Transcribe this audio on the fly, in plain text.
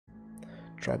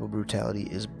Tribal Brutality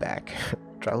is back.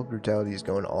 Tribal Brutality is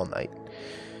going all night.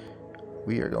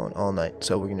 We are going all night.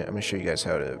 So I'm gonna show you guys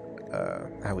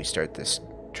how we start this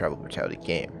Tribal Brutality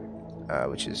game,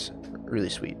 which is really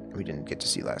sweet. We didn't get to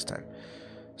see last time.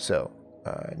 So,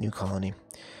 new colony.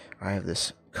 I have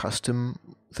this custom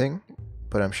thing,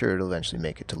 but I'm sure it'll eventually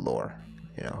make it to lore.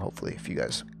 You know, hopefully, if you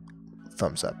guys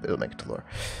thumbs up, it'll make it to lore.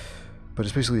 But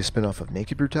it's basically a spin-off of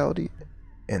Naked Brutality,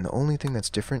 and the only thing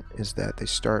that's different is that they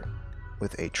start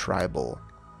with a tribal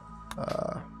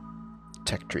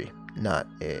tech tree, not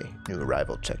a new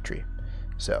arrival tech tree.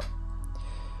 So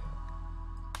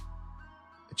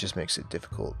it just makes it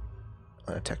difficult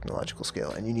on a technological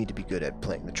scale, and you need to be good at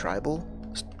playing the tribal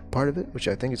part of it, which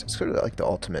I think is sort of like the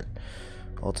ultimate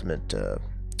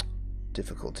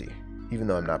difficulty. Even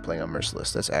though I'm not playing on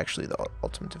Merciless, that's actually the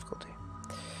ultimate difficulty.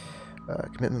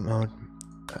 Commitment mode.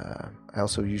 I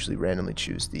also usually randomly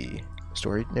choose the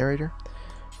story narrator.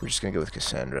 We're just gonna go with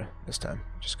Cassandra this time,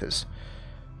 just because.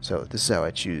 So this is how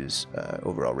I choose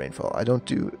overall rainfall.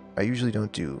 I usually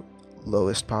don't do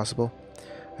lowest possible.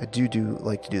 I do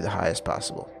like to do the highest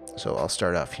possible. So I'll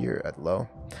start off here at low.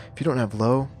 If you don't have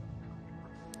low,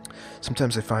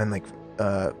 sometimes I find like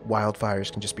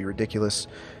wildfires can just be ridiculous,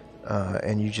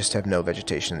 and you just have no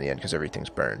vegetation in the end because everything's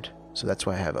burned. So that's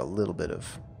why I have a little bit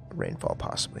of rainfall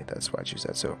possibly. That's why I choose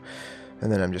that. So,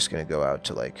 and then I'm just gonna go out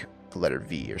to like the letter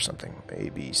V or something. A,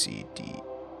 B, C, D,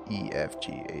 E, F,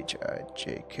 G, H, I,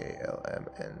 J, K, L, M,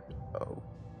 N, O,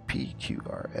 P, Q,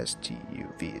 R, S, T, U,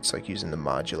 V. It's like using the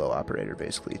modulo operator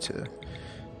basically to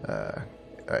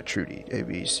Trudy. A,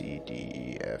 B, C, D,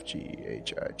 E, F, G,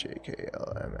 H, I, J, K,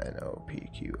 L, M, N, O, P,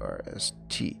 Q, R, S,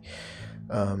 T.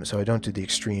 So I don't do the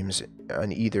extremes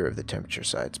on either of the temperature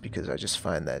sides because I just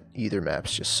find that either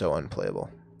map's just so unplayable.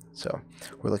 So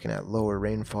we're looking at lower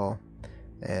rainfall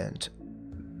and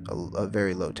a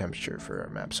very low temperature for our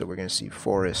map. So we're going to see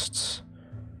forests.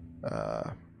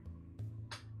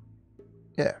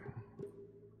 Yeah,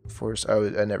 forests.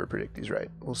 I never predict these right.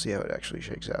 We'll see how it actually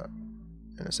shakes out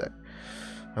in a sec.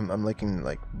 I'm liking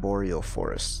like boreal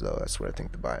forests though. That's what I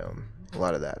think the biome. A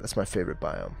lot of that. That's my favorite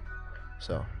biome.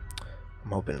 So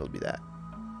I'm hoping it'll be that.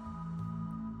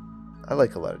 I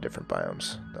like a lot of different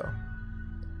biomes though.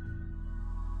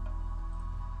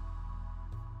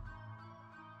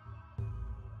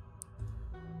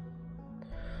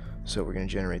 So we're going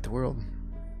to generate the world.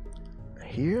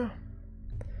 Here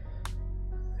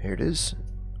it is.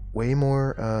 Way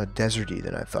more deserty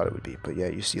than I thought it would be. But yeah,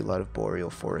 you see a lot of boreal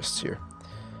forests here.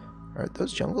 Are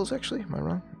those jungles actually? Am I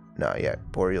wrong? No, yeah,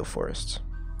 boreal forests.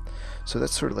 So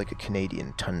that's sort of like a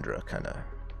Canadian tundra kind of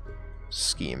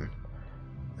scheme.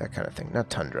 That kind of thing. Not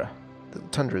tundra. The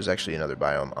tundra is actually another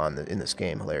biome in this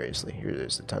game, hilariously. Here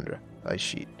is the tundra. Ice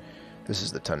sheet. This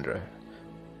is the tundra.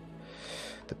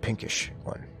 The pinkish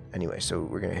one. Anyway, so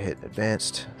we're going to hit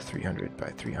advanced 300 by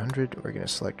 300. We're going to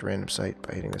select random site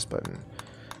by hitting this button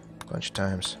a bunch of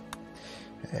times.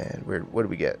 And what do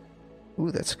we get?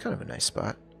 Ooh, that's kind of a nice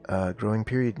spot. Growing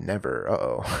period never.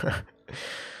 Uh-oh.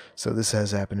 So this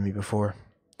has happened to me before.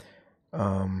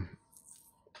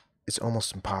 It's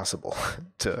almost impossible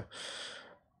to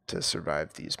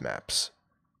survive these maps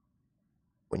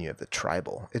when you have the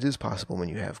tribal. It is possible when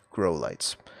you have grow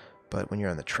lights, but when you're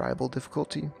on the tribal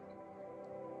difficulty,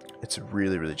 it's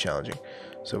really, really challenging.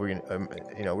 So we're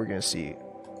gonna, we're gonna see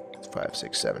 5,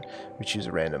 6, 7. We choose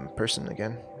a random person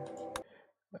again.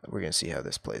 We're gonna see how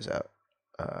this plays out,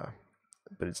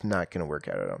 but it's not gonna work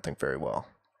out, I don't think, very well,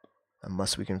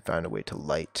 unless we can find a way to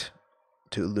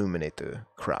illuminate the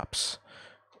crops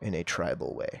in a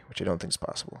tribal way, which I don't think is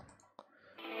possible.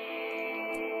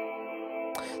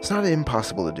 It's not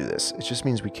impossible to do this. It just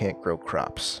means we can't grow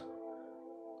crops.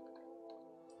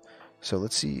 So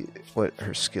let's see what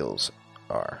her skills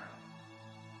are.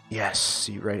 Yes,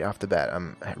 see right off the bat,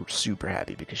 I'm super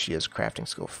happy because she has crafting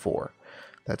skill 4.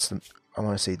 That's I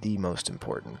want to say the most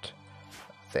important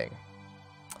thing.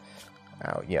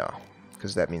 Oh yeah,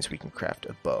 because that means we can craft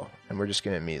a bow, and we're just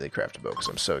gonna immediately craft a bow because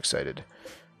I'm so excited.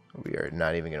 We are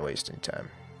not even gonna waste any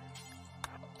time.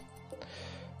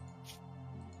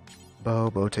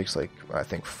 Bow takes like I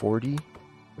think 40.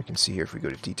 We can see here if we go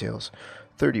to details,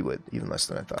 30 wood, even less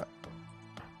than I thought.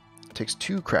 It takes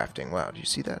 2 crafting. Wow, did you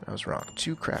see that? I was wrong.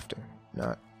 2 crafting,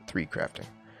 not 3 crafting.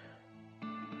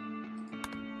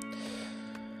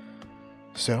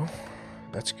 So,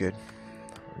 that's good.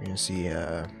 We're going to see,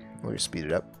 we're going to speed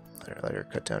it up. Let her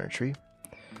cut down her tree.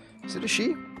 Is it a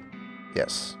she?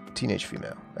 Yes, teenage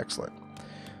female. Excellent.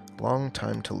 Long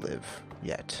time to live,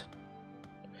 yet.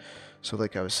 So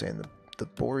like I was saying, the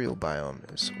boreal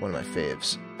biome is one of my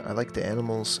faves. I like the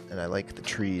animals, and I like the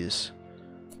trees.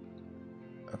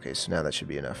 Okay, so now that should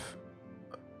be enough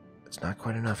It's not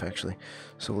quite enough, actually.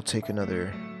 So we'll take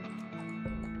another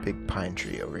big pine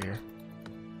tree over here.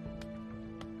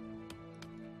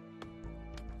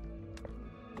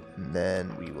 And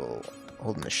then we will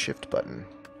hold in the shift button.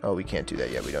 Oh, we can't do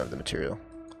that yet. We don't have the material.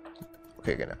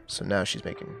 Okay, good. So now she's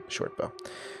making a short bow.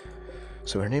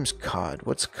 So her name's Cod.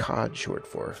 What's Cod short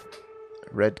for?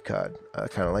 Red Cod.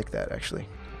 Kind of like that, actually.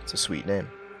 It's a sweet name.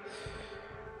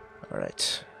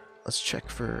 Alright. Let's check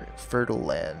for fertile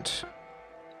land.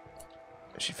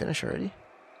 Did she finish already?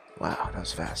 Wow, that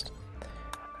was fast.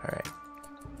 Alright.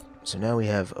 So now we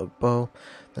have a bow.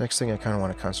 The next thing I kind of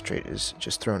want to concentrate is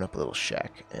just throwing up a little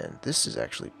shack. And this is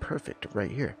actually perfect right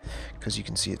here, because you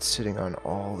can see it's sitting on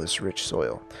all this rich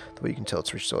soil. The way you can tell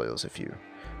it's rich soil is if you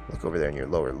look over there in your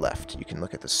lower left, you can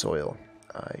look at the soil.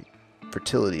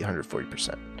 Fertility,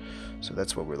 140%. So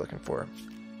that's what we're looking for.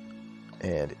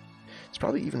 And it's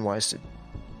probably even wise to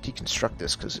deconstruct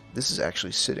this, because this is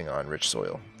actually sitting on rich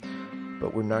soil.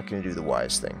 But we're not going to do the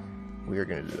wise thing. We are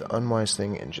going to do the unwise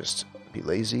thing and just be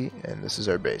lazy, and this is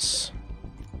our base.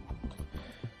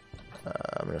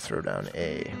 I'm going to throw down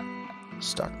a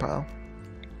stockpile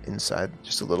inside,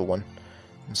 just a little one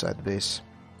inside the base.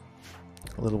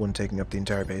 A little one taking up the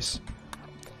entire base,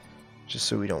 just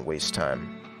so we don't waste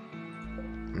time.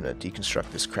 I'm going to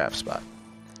deconstruct this craft spot,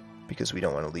 because we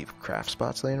don't want to leave craft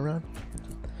spots laying around.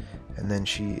 And then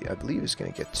she, I believe, is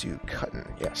going to get to cutting.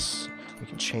 Yes. We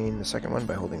can chain the second one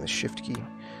by holding the shift key.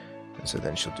 And so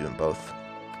then she'll do them both.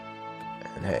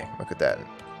 And hey, look at that.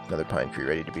 Another pine tree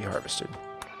ready to be harvested.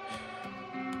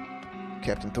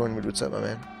 Captain Thornwood, what's up, my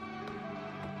man?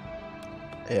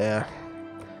 Yeah,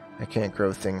 I can't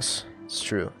grow things. It's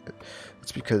true.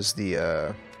 It's because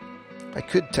the, I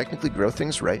could technically grow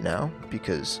things right now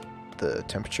because the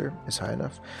temperature is high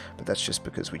enough, but that's just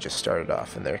because we just started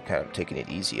off and they're kind of taking it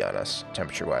easy on us,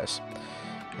 temperature-wise.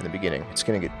 In the beginning, it's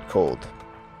going to get cold.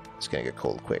 It's going to get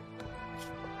cold quick.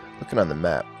 Looking on the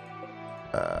map,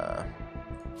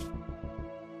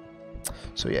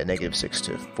 so yeah, -6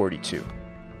 to 42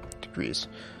 degrees.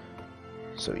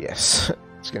 So yes,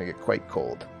 it's going to get quite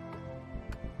cold.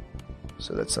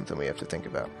 So that's something we have to think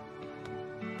about.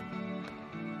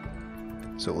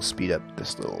 So we'll speed up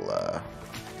this little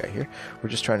guy here. We're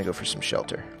just trying to go for some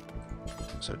shelter.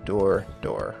 So door.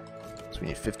 So we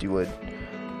need 50 wood.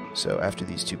 So after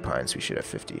these 2 pines, we should have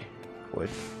 50 wood.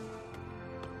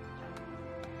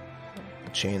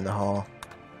 Chain the hall.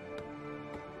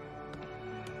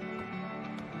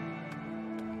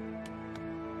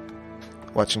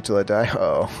 Watch until I die?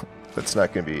 Oh, that's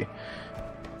not going to be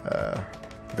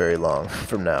very long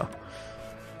from now.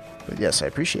 But yes, I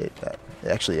appreciate that.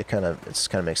 Actually, it kind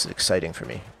of makes it exciting for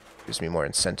me. Gives me more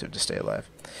incentive to stay alive.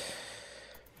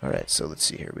 Alright, so let's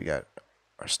see here. We got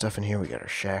our stuff in here. We got our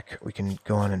shack. We can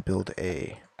go on and build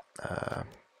a...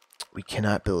 we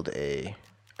cannot build a...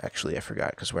 Actually, I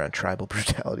forgot, because we're on tribal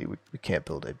brutality. We can't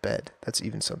build a bed. That's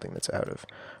even something that's out of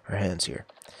our hands here.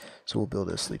 So we'll build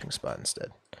a sleeping spot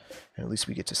instead. And at least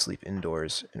we get to sleep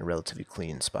indoors in a relatively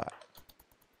clean spot.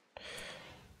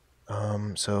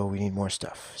 So we need more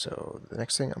stuff. So the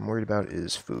next thing I'm worried about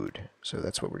is food. So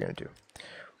that's what we're going to do.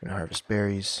 We're going to harvest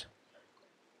berries.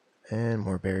 And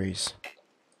more berries.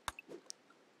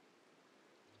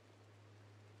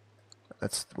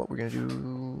 That's what we're going to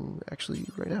do actually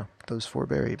right now. Those 4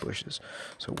 berry bushes.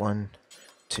 So 1,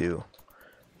 2,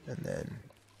 and then...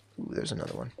 Ooh, there's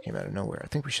another one. Came out of nowhere. I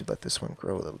think we should let this one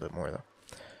grow a little bit more, though.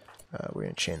 We're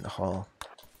going to chain the hall.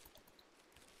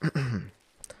 And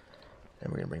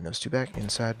we're going to bring those 2 back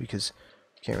inside because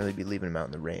you can't really be leaving them out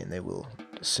in the rain. They will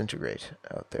disintegrate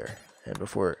out there. And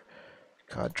before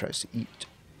Cod tries to eat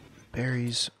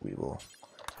berries, we will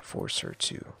force her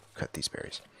to cut these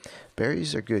berries.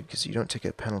 Berries are good because you don't take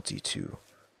a penalty to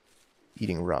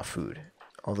eating raw food.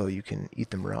 Although you can eat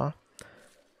them raw.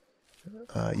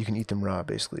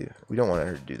 Basically. We don't want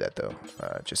her to do that, though,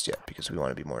 just yet, because we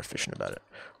want to be more efficient about it.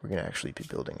 We're going to actually be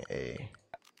building a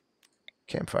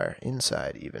campfire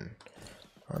inside, even,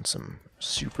 on some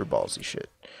super ballsy shit.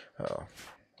 Oh,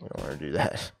 we don't want her to do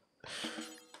that.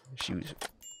 She was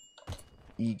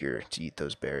eager to eat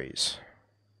those berries.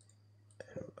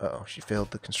 Oh, she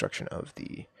failed the construction of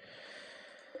the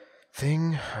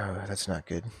thing. Oh, that's not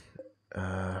good.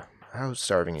 How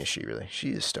starving is she, really? She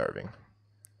is starving.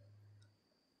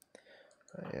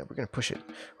 Yeah, we're going to push it.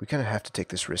 We kind of have to take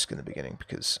this risk in the beginning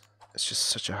because it's just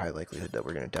such a high likelihood that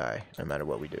we're going to die no matter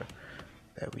what we do.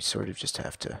 That we sort of just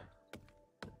have to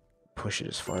push it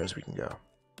as far as we can go.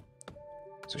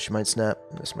 So she might snap,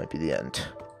 and this might be the end.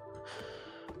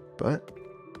 But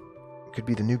it could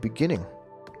be the new beginning.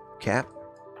 Cap,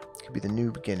 it could be the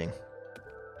new beginning.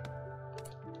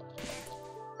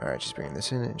 Alright, she's bringing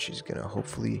this in, and she's gonna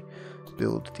hopefully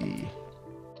build the...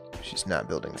 She's not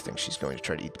building the thing. She's going to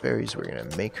try to eat the berries. We're going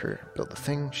to make her build the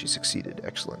thing. She succeeded.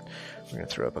 Excellent. We're going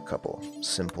to throw up a couple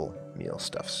simple meal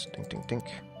stuffs. Dink, dink, dink.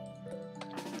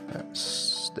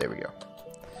 There we go.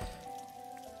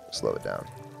 Slow it down.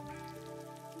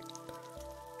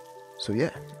 So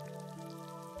yeah.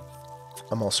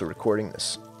 I'm also recording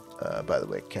this, by the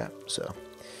way, Cap. So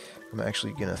I'm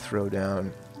actually going to throw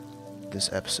down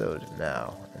this episode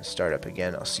now and start up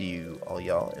again. I'll see you all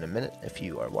y'all in a minute if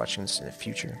you are watching this in the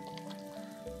future.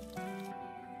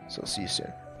 So I'll see you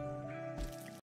soon.